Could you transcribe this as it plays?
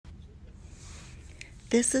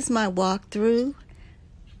This is my walkthrough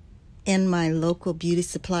in my local beauty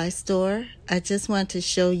supply store. I just want to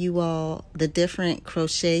show you all the different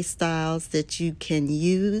crochet styles that you can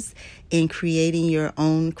use in creating your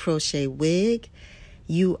own crochet wig.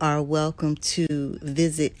 You are welcome to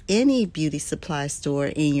visit any beauty supply store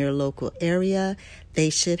in your local area. They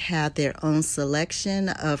should have their own selection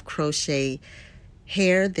of crochet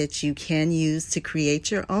hair that you can use to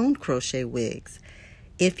create your own crochet wigs.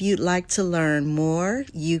 If you'd like to learn more,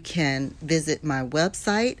 you can visit my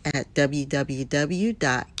website at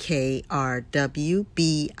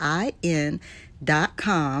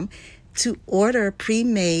www.krwbin.com to order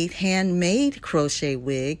pre-made, handmade crochet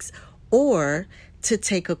wigs or to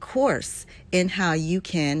take a course in how you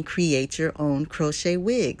can create your own crochet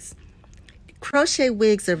wigs. Crochet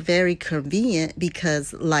wigs are very convenient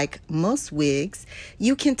because, like most wigs,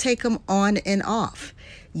 you can take them on and off.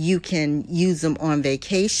 You can use them on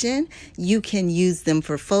vacation. You can use them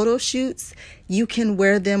for photo shoots. You can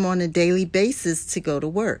wear them on a daily basis to go to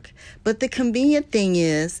work. But the convenient thing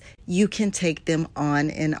is you can take them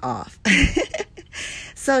on and off.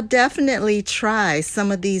 So definitely try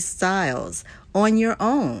some of these styles on your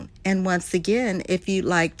own. And once again, if you'd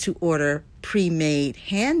like to order pre-made,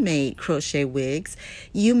 handmade crochet wigs,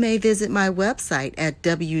 you may visit my website at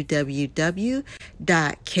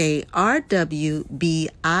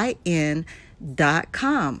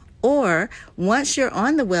www.krwbin.com. Or once you're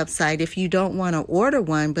on the website, if you don't want to order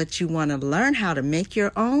one but you want to learn how to make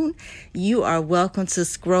your own, you are welcome to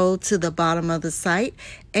scroll to the bottom of the site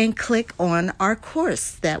and click on our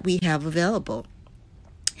course that we have available.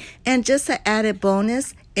 And just an added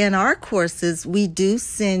bonus, in our courses, we do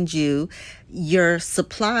send you your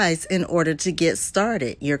supplies in order to get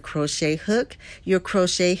started. Your crochet hook, your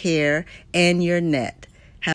crochet hair, and your net.